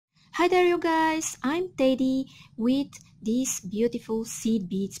Hi there you guys, I'm Teddy with this beautiful seed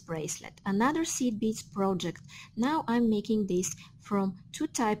beads bracelet, another seed beads project. Now I'm making this from two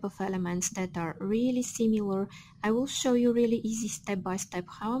types of elements that are really similar. I will show you really easy step by step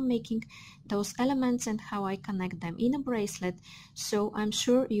how I'm making those elements and how I connect them in a bracelet, so I'm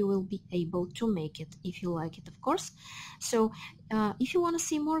sure you will be able to make it if you like it, of course. So if you want to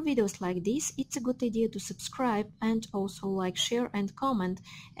see more videos like this, it's a good idea to subscribe and also like, share and comment,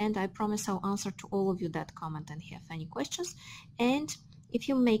 and I promise I'll answer to all of you that comment and have any questions. And if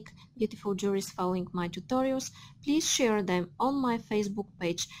you make beautiful jewelries following my tutorials, please share them on my Facebook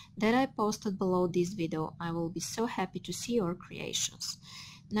page that I posted below this video. I will be so happy to see your creations.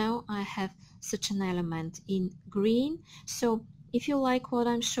 Now I have such an element in green, so if you like what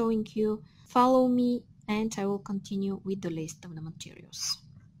I'm showing you, follow me and I will continue with the list of the materials.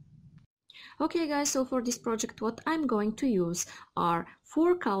 Okay guys, so for this project what I'm going to use are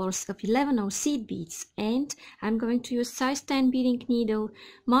 4 colors of 11/0 seed beads, and I'm going to use size 10 beading needle,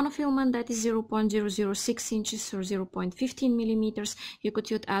 monofilament that is 0.006 inches or 0.15 millimeters. You could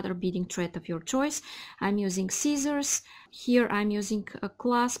use other beading thread of your choice. I'm using scissors. Here I'm using a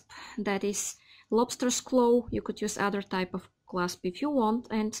clasp that is lobster's claw. You could use other type of clasp if you want,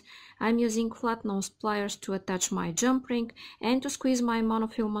 and I'm using flat nose pliers to attach my jump ring and to squeeze my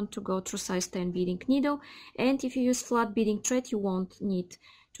monofilament to go through size 10 beading needle. And if you use flat beading thread, you won't need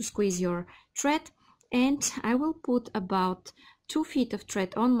to squeeze your thread. And I will put about 2 feet of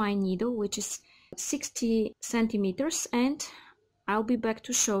thread on my needle, which is 60 centimeters, and I'll be back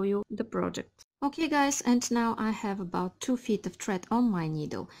to show you the project. Okay guys, and now I have about 2 feet of thread on my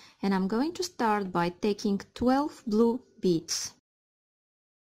needle, and I'm going to start by taking 12 blue beads.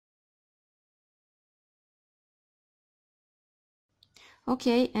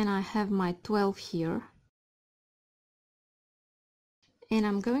 Okay, and I have my 12 here, and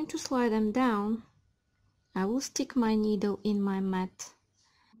I'm going to slide them down. I will stick my needle in my mat.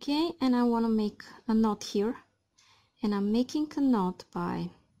 Okay, and I want to make a knot here, and I'm making a knot by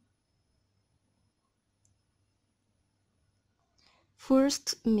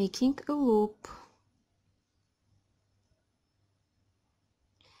first making a loop,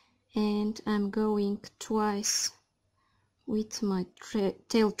 and I'm going twice with my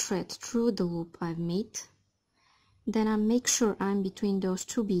tail thread through the loop I've made. Then I make sure I'm between those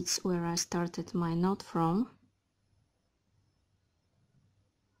 2 beads where I started my knot from,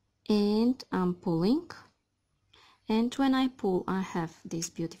 and I'm pulling, and when I pull I have this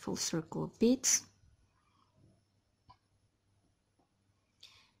beautiful circle of beads.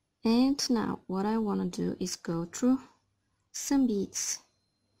 And now what I want to do is go through some beads,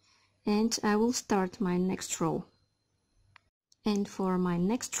 and I will start my next row. And for my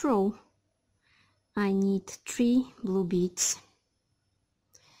next row I need 3 blue beads,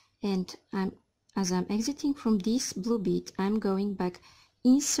 and as I'm exiting from this blue bead, I'm going back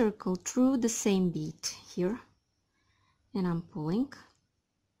in circle through the same bead here, and I'm pulling.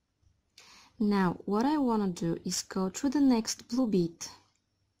 Now what I want to do is go through the next blue bead,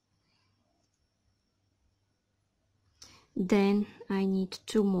 then I need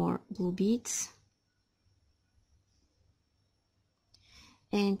 2 more blue beads,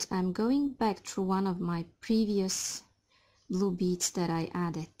 and I'm going back through one of my previous blue beads that I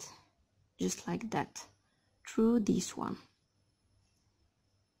added, just like that, through this one.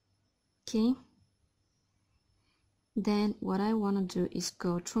 Okay, then what I want to do is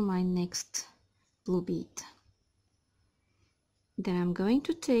go through my next blue bead. Then I'm going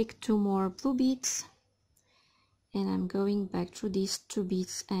to take 2 more blue beads, and I'm going back through these 2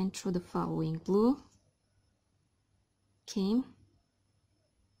 beads and through the following blue. Okay,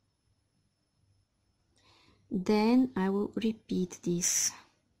 then I will repeat these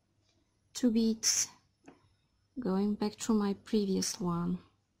 2 beads, going back through my previous one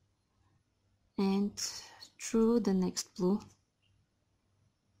and through the next blue.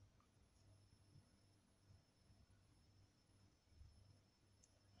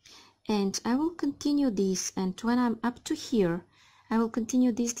 And I will continue this, and when I'm up to here I will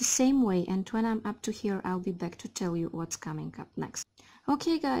continue this the same way, and when I'm up to here I'll be back to tell you what's coming up next.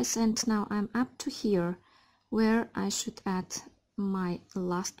 Okay guys, and now I'm up to here where I should add my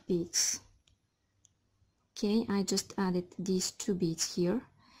last beads. Okay, I just added these 2 beads here,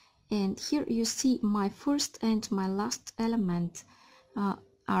 and here you see my first and my last element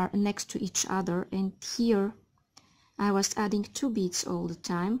are next to each other, and here I was adding 2 beads all the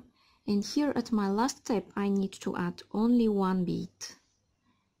time, and here at my last step I need to add only 1 bead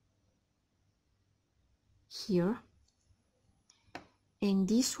here, and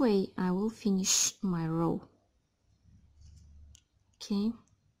this way I will finish my row. Okay,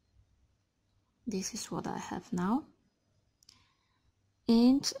 This is what I have now.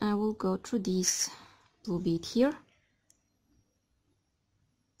 And I will go through this blue bead here.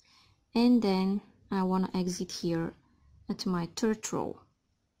 And then I want to exit here at my third row.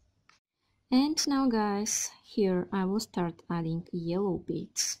 And now guys, here I will start adding yellow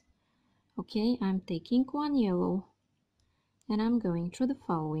beads. Okay, I'm taking one yellow and I'm going through the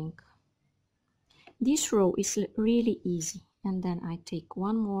following. This row is really easy, and then I take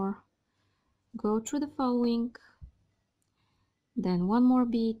one more, go through the following, then one more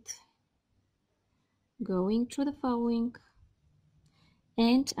bead, going through the following,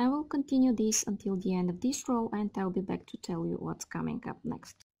 and I will continue this until the end of this row, and I'll be back to tell you what's coming up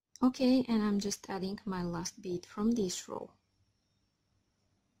next. Okay, and I'm just adding my last bead from this row.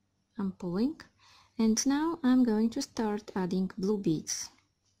 I'm pulling, and now I'm going to start adding blue beads.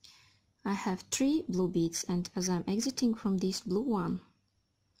 I have 3 blue beads, and as I'm exiting from this blue one,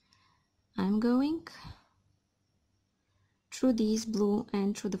 I'm going through this blue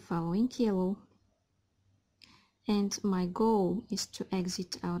and through the following yellow, and my goal is to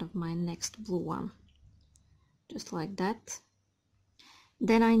exit out of my next blue one, just like that.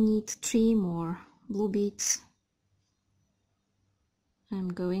 Then I need 3 more blue beads. I'm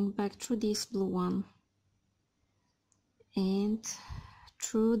going back through this blue one and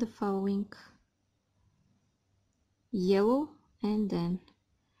through the following yellow, and then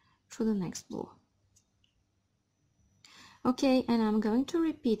through the next blue. Okay, and I'm going to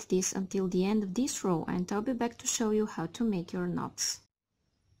repeat this until the end of this row, and I'll be back to show you how to make your knots.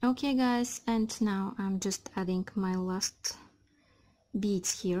 Okay guys, and now I'm just adding my last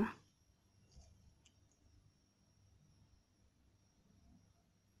beads here.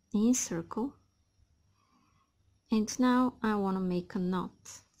 In circle. And now I want to make a knot.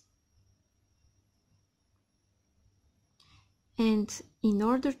 And in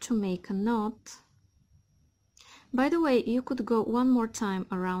order to make a knot, by the way, you could go one more time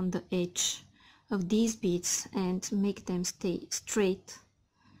around the edge of these beads and make them stay straight.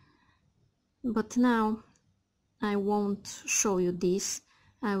 But now I won't show you this.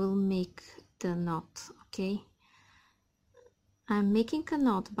 I will make the knot, okay? I'm making a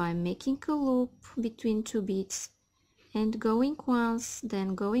knot by making a loop between 2 beads and going once,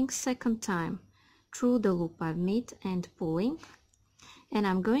 then going second time through the loop I've made and pulling. And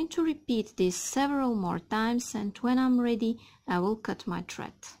I'm going to repeat this several more times, and when I'm ready I will cut my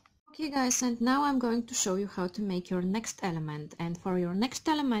thread. Okay guys, and now I'm going to show you how to make your next element, and for your next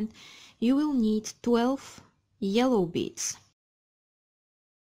element you will need 12 yellow beads.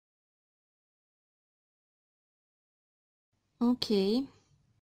 Okay,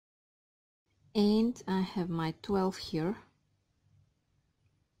 and I have my 12 here,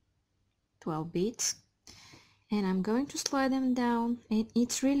 12 beads, and I'm going to slide them down, and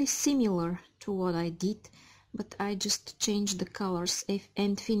it's really similar to what I did, but I just changed the colors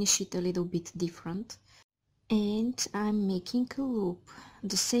and finish it a little bit different. And I'm making a loop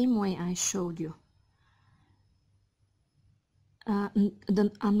the same way I showed you, a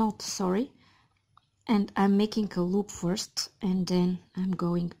knot, sorry, and I'm making a loop first, and then I'm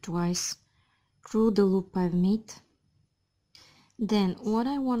going twice through the loop I've made. Then what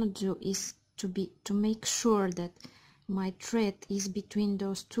I want to do is to make sure that my thread is between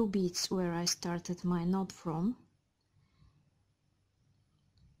those 2 beads where I started my knot from.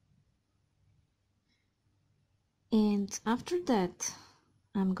 And after that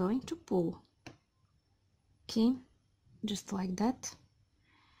I'm going to pull, okay, just like that.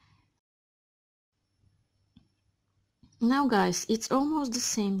 Now guys, it's almost the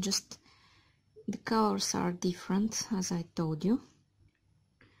same, just the colors are different, as I told you.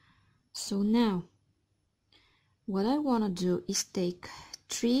 So now what I want to do is take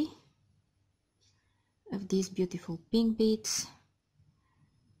 3 of these beautiful pink beads,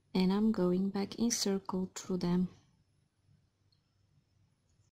 and I'm going back in circle through them,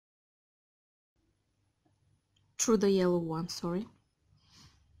 through the yellow one, sorry.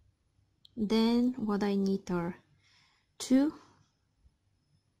 Then what I need are 2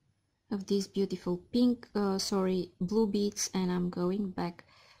 of these beautiful blue beads, and I'm going back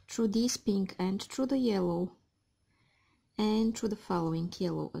through this pink and through the yellow and through the following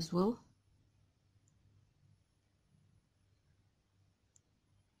yellow as well.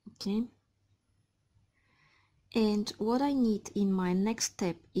 Okay, and what I need in my next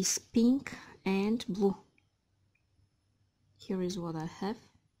step is pink and blue. Here is what I have,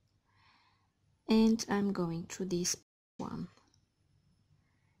 and I'm going through this one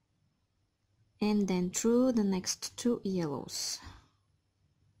and then through the next 2 yellows.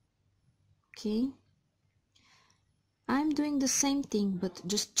 Okay, I'm doing the same thing but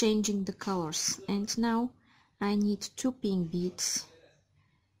just changing the colors, and now I need 2 pink beads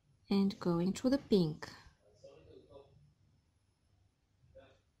and going through the pink.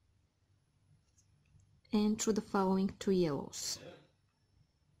 And through the following 2 yellows.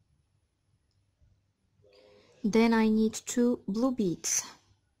 Then I need 2 blue beads.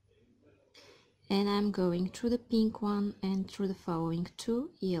 And I'm going through the pink one and through the following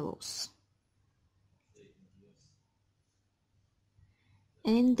 2 yellows.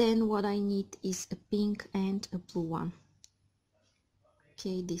 And then what I need is a pink and a blue one.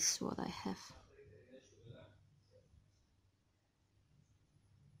 Okay, this is what I have.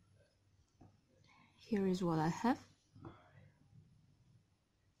 Here is what I have.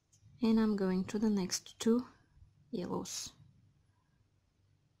 And I'm going to the next 2 yellows.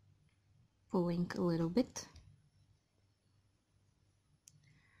 Pulling a little bit.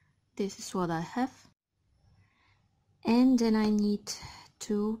 This is what I have. And then I need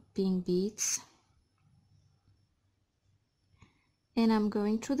 2 pink beads. And I'm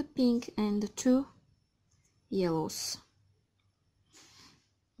going through the pink and the 2 yellows.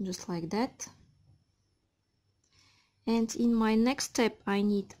 Just like that. And in my next step I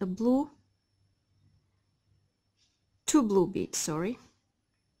need a blue, 2 blue beads, sorry.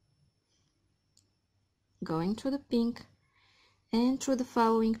 Going through the pink and through the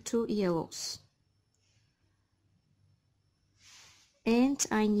following 2 yellows. And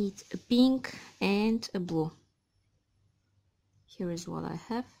I need a pink and a blue. Here is what I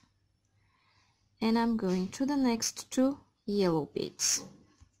have. And I'm going to the next 2 yellow beads.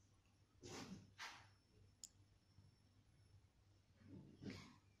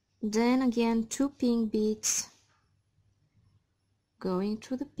 Then again 2 pink beads, going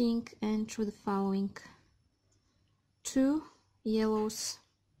through the pink and through the following 2 yellows.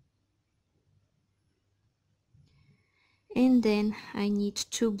 And then I need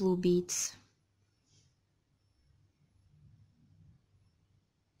 2 blue beads.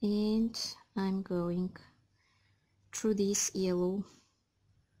 And I'm going through this yellow.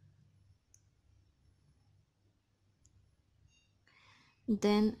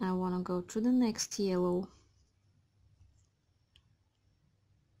 Then I want to go to the next yellow.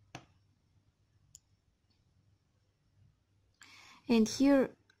 And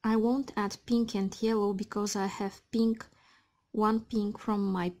here I won't add pink and yellow because I have pink, 1 pink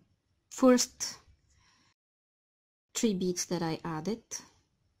from my first 3 beads that I added.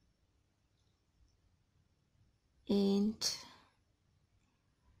 And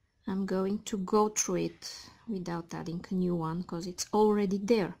I'm going to go through it without adding a new one because it's already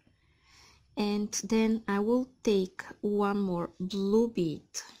there. And then I will take 1 more blue bead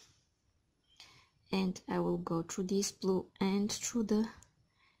and I will go through this blue and through the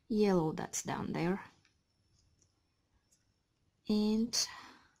yellow that's down there. And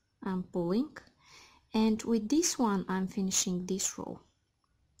I'm pulling, and with this one I'm finishing this row.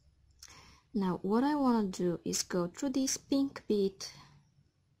 Now what I want to do is go through this pink bead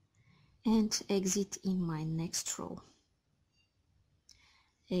and exit in my next row.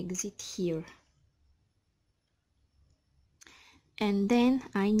 Exit here. And then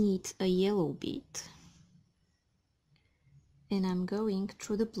I need a yellow bead. And I'm going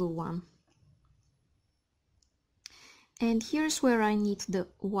through the blue one. And here's where I need the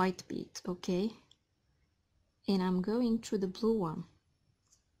white bead, okay? And I'm going through the blue one.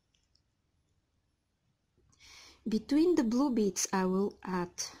 Between the blue beads I will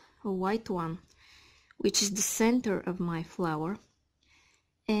add a white one, which is the center of my flower,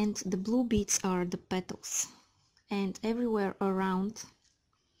 and the blue beads are the petals, and everywhere around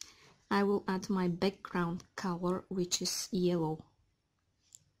I will add my background color, which is yellow.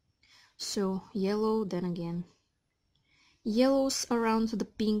 So yellow, then again yellows around the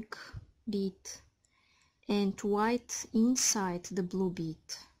pink bead and white inside the blue bead.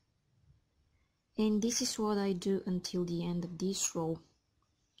 And this is what I do until the end of this row.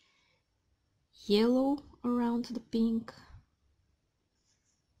 Yellow around the pink,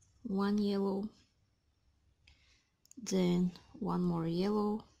 1 yellow, then 1 more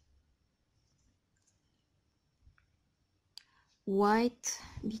yellow, white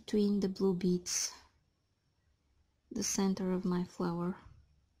between the blue beads, the center of my flower,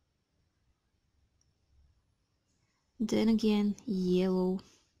 then again yellow,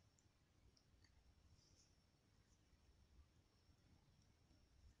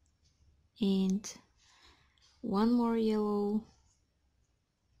 and 1 more yellow,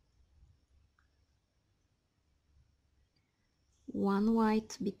 one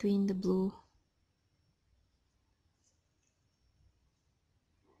white between the blue,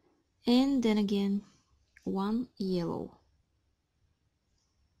 and then again one yellow.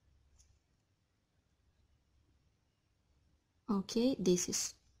 Okay, this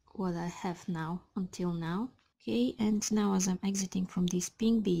is what I have now until now. Okay, and now as I'm exiting from this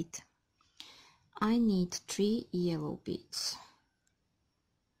pink bead, I need 3 yellow beads,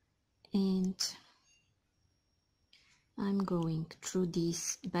 and I'm going through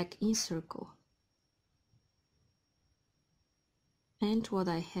this back in circle, and what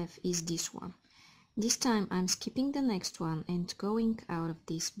I have is this one. This time I'm skipping the next one and going out of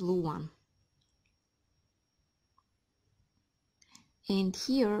this blue one. And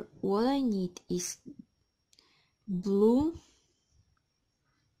here what I need is blue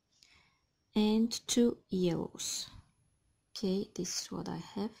and 2 yellows. Okay, this is what I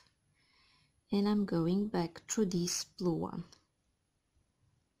have, and I'm going back through this blue one.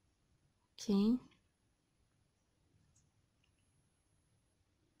 Okay,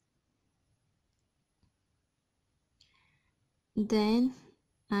 then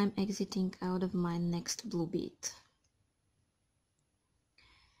I'm exiting out of my next blue bead,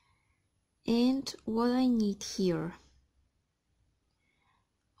 and what I need here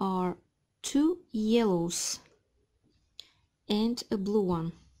are 2 yellows and a blue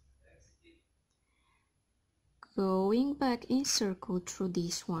one. Going back in circle through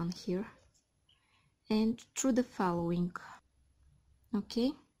this one here and through the following.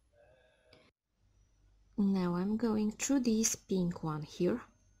 Okay, now I'm going through this pink one here,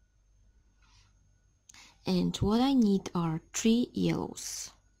 and what I need are 3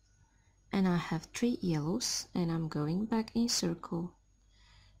 yellows, and I have 3 yellows, and I'm going back in circle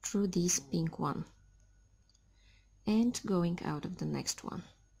through this pink one and going out of the next one.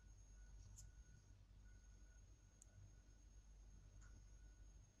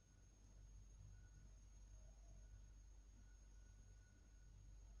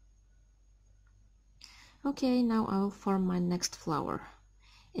 Okay, now I'll form my next flower,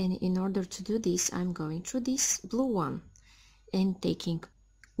 and in order to do this I'm going through this blue one and taking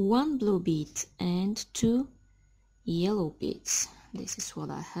 1 blue bead and 2 yellow beads. This is what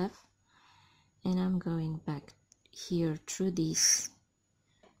I have, and I'm going back here through this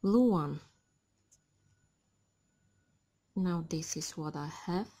blue one. Now this is what I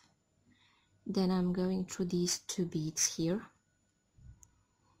have, then I'm going through these 2 beads here,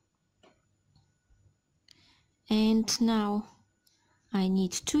 and now I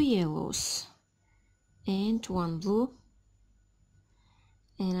need 2 yellows and 1 blue,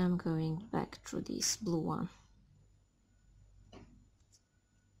 and I'm going back through this blue one.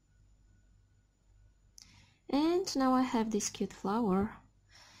 And now I have this cute flower,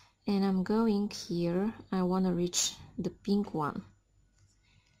 and I'm going here, I want to reach the pink one,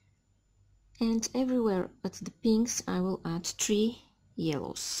 and everywhere at the pinks I will add 3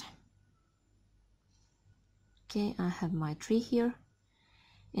 yellows. Okay, I have my 3 here,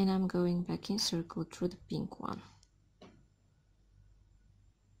 and I'm going back in circle through the pink one.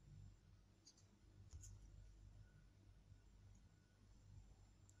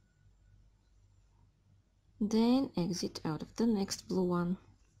 Then exit out of the next blue one.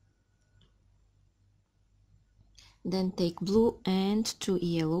 Then take blue and 2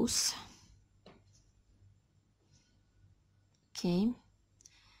 yellows. Okay,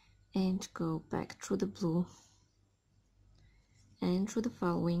 and go back through the blue and through the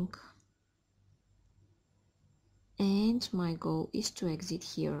following. And my goal is to exit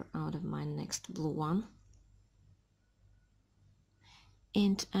here out of my next blue one.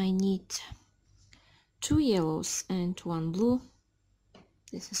 And I need 2 yellows and 1 blue.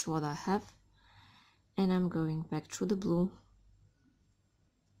 This is what I have, and I'm going back through the blue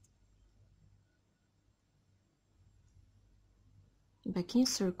back in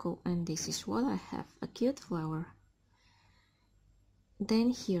circle, and this is what I have, a cute flower.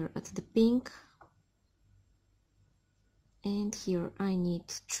 Then here at the pink, and here I need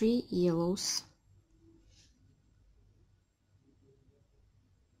 3 yellows.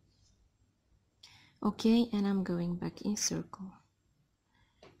 Okay, and I'm going back in circle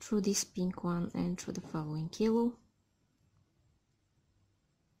through this pink one and through the following yellow.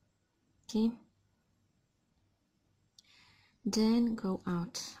 Okay, then go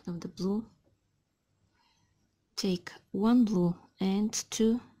out of the blue, take 1 blue and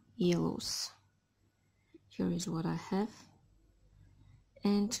 2 yellows. Here is what I have,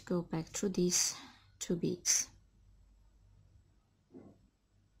 and go back through these 2 beads.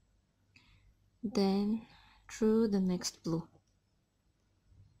 Then through the next blue,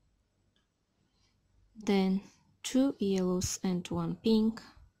 then 2 yellows and 1 pink.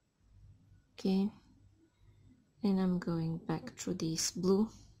 Okay, and I'm going back through this blue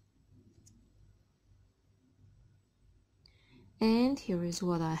And here is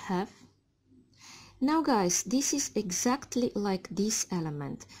what I have. Now guys, this is exactly like this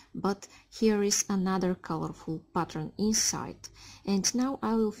element, but here is another colorful pattern inside. And now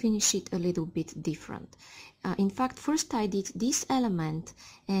I will finish it a little bit different. In fact, first I did this element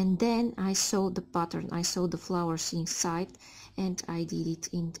and then I saw the pattern, I saw the flowers inside, and I did it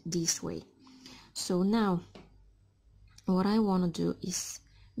in this way. So now what I want to do is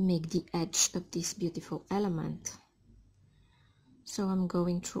make the edge of this beautiful element. So I'm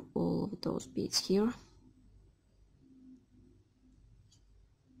going through all of those beads here,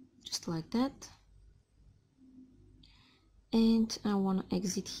 just like that. And I want to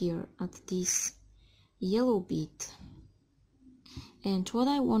exit here at this yellow bead. And what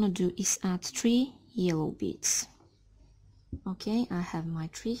I want to do is add 3 yellow beads. Okay, I have my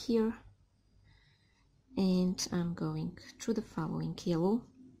 3 here. And I'm going through the following yellow.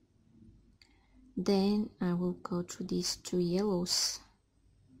 Then I will go through these 2 yellows.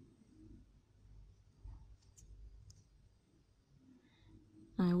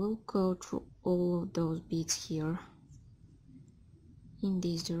 I will go through all of those beads here in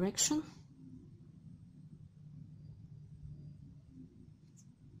this direction.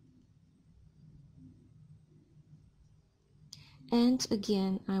 And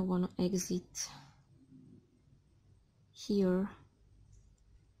again I want to exit here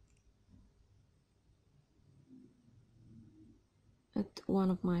at one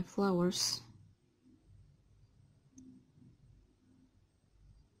of my flowers.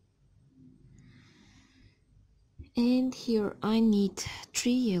 And here I need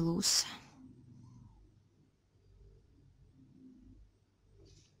 3 yellows.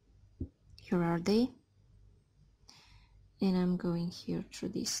 Here are they. And I'm going here through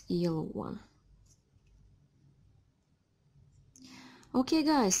this yellow one. Okay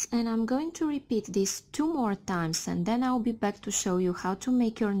guys, and I'm going to repeat this 2 more times and then I'll be back to show you how to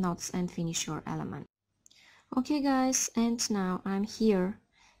make your knots and finish your element. Okay guys, and now I'm here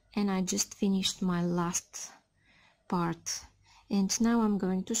and I just finished my last part, and now I'm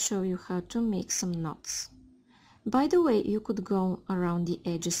going to show you how to make some knots. By the way, you could go around the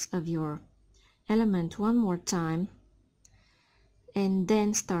edges of your element one more time and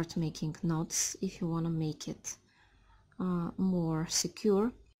then start making knots if you want to make it more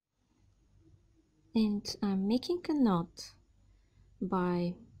secure. And I'm making a knot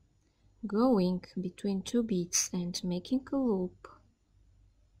by going between 2 beads and making a loop,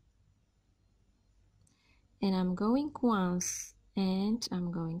 and I'm going once and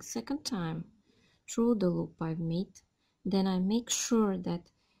I'm going second time through the loop I've made. Then I make sure that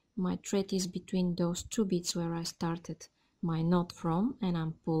my thread is between those 2 beads where I started my knot from, and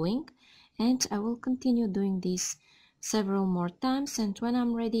I'm pulling, and I will continue doing this several more times, and when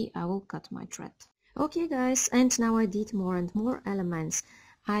I'm ready I will cut my thread. Okay guys, and now I did more and more elements.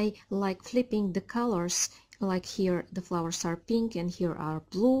 I like flipping the colors, like here the flowers are pink and here are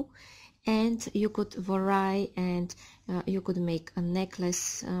blue, and you could vary, and you could make a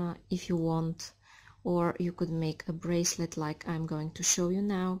necklace if you want, or you could make a bracelet like I'm going to show you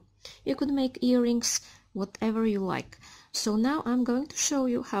now. You could make earrings, whatever you like. So now I'm going to show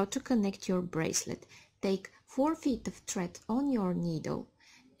you how to connect your bracelet. Take 4 feet of thread on your needle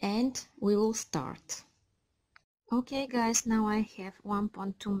and we will start. Okay guys, now I have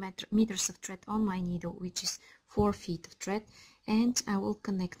 1.2 meters of thread on my needle, which is 4 feet of thread, and I will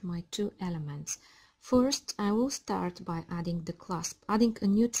connect my 2 elements. First I will start by adding the clasp, adding a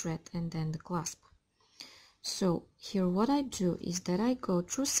new thread and then the clasp. So here what I do is that I go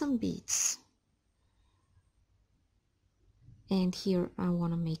through some beads, and here I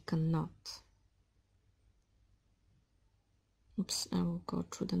want to make a knot. Oops, I will go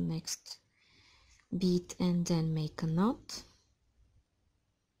through the next bead and then make a knot.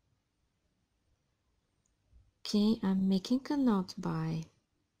 Okay, I'm making a knot by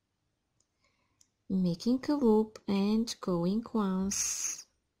making a loop and going once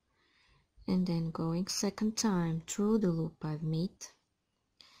and then going second time through the loop I've made,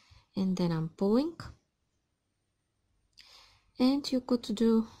 and then I'm pulling, and you could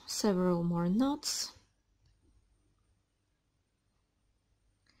do several more knots.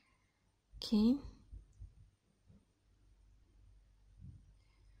 Okay,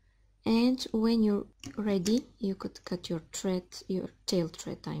 and when you're ready you could cut your thread, your tail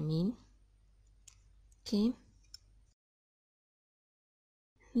thread I mean. Okay,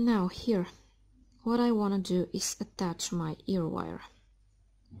 now here what I want to do is attach my ear wire,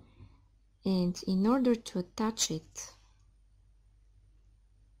 and in order to attach it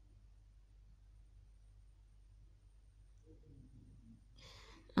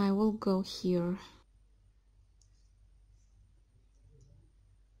I will go here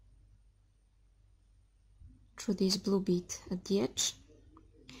through this blue bead at the edge,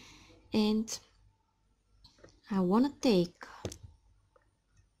 and I want to take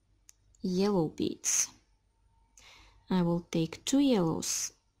yellow beads. I will take 2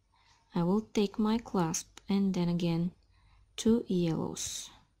 yellows. I will take my clasp and then again 2 yellows.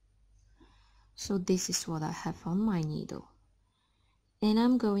 So this is what I have on my needle. And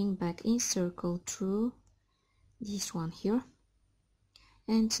I'm going back in circle through this one here.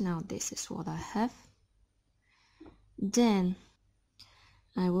 And now this is what I have. Then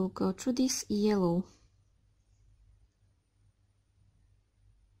I will go through this yellow,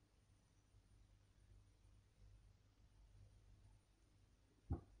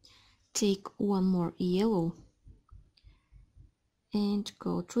 take one more yellow and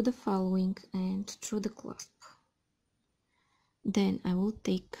go through the following and through the clasp. Then I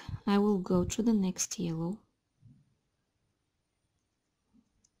will go through the next yellow,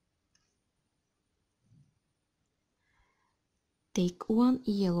 take one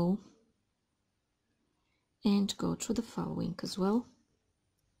yellow and go through the following as well.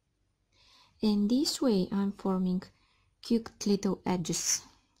 And this way I'm forming cute little edges.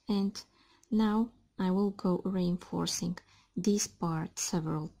 And now I will go reinforcing this part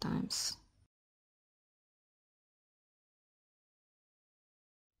several times.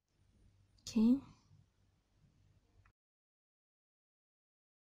 Okay.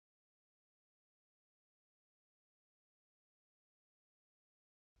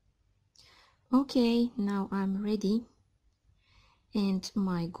 Okay, now I'm ready, and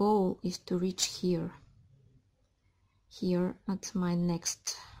my goal is to reach here at my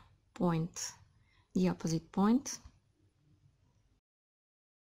next point, the opposite point.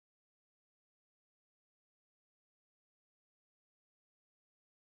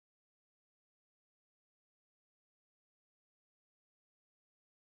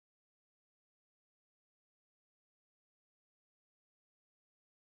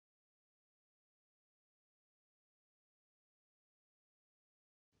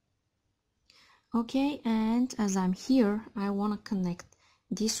 Okay, and as I'm here, I want to connect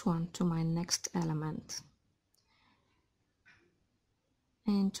this one to my next element.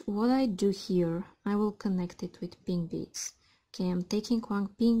 And what I do here, I will connect it with pink beads. Okay, I'm taking one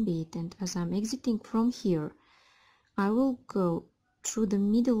pink bead, and as I'm exiting from here, I will go through the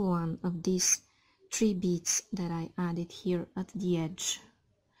middle one of these 3 beads that I added here at the edge.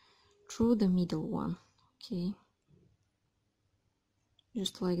 Through the middle one, okay,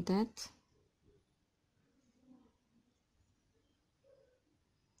 just like that.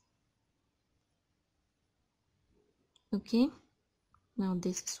 Okay, now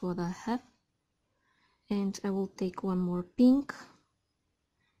this is what I have, and I will take one more pink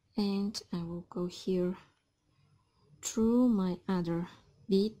and I will go here through my other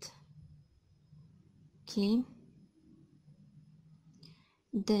bead. Okay,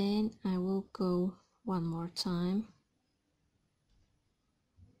 then I will go one more time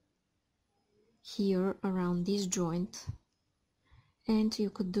here around this joint, and you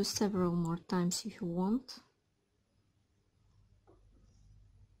could do several more times if you want.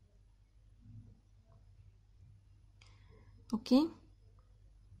 Okay,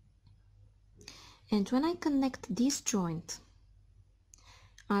 and when I connect this joint,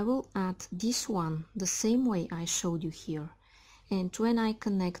 I will add this one the same way I showed you here. And when I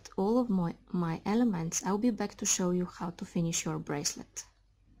connect all of my elements, I'll be back to show you how to finish your bracelet.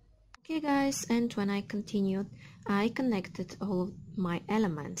 Okay guys, and when I continued, I connected all of my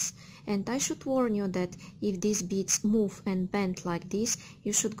elements. And I should warn you that if these beads move and bend like this,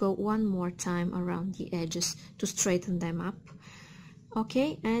 you should go one more time around the edges to straighten them up.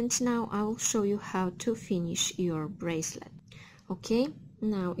 Okay, and now I will show you how to finish your bracelet. Okay,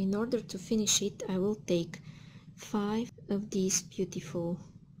 now in order to finish it, I will take 5 of these beautiful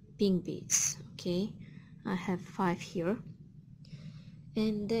pink beads. Okay, I have 5 here,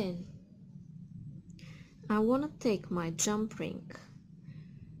 and then I want to take my jump ring.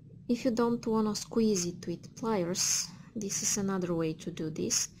 If you don't want to squeeze it with pliers, this is another way to do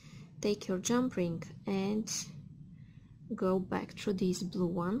this. Take your jump ring and go back through this blue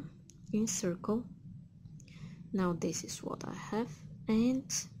one in circle. Now this is what I have, and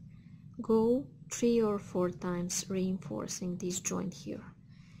go 3 or 4 times reinforcing this joint here.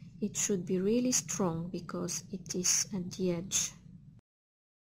 It should be really strong because it is at the edge.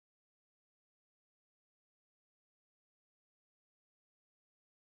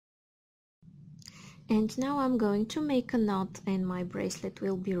 And now I'm going to make a knot and my bracelet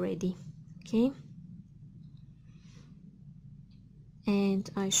will be ready. Okay, and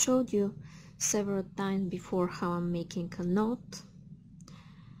I showed you several times before how I'm making a knot.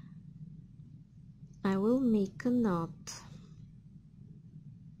 I will make a knot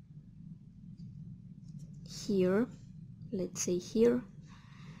here. Let's say here.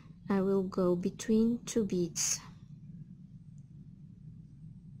 I will go between two beads.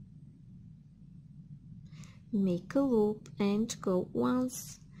 Make a loop and go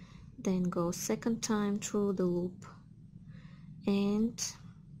once, then go second time through the loop and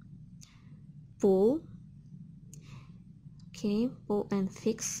pull. Okay, pull and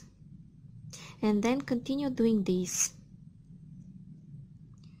fix, and then continue doing this.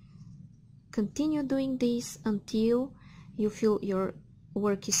 Continue doing this until you feel your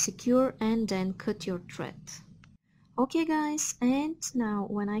work is secure, and then cut your thread. Okay guys, and now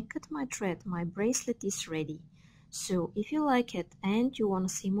when I cut my thread, my bracelet is ready. So if you like it and you want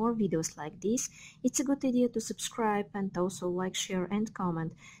to see more videos like this, it's a good idea to subscribe and also like, share and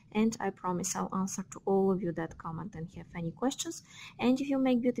comment, and I promise I'll answer to all of you that comment and have any questions. And if you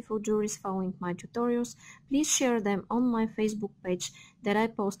make beautiful jewelries following my tutorials, please share them on my Facebook page that I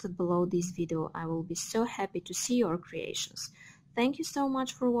posted below this video. I will be so happy to see your creations. Thank you so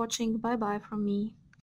much for watching. Bye bye from me.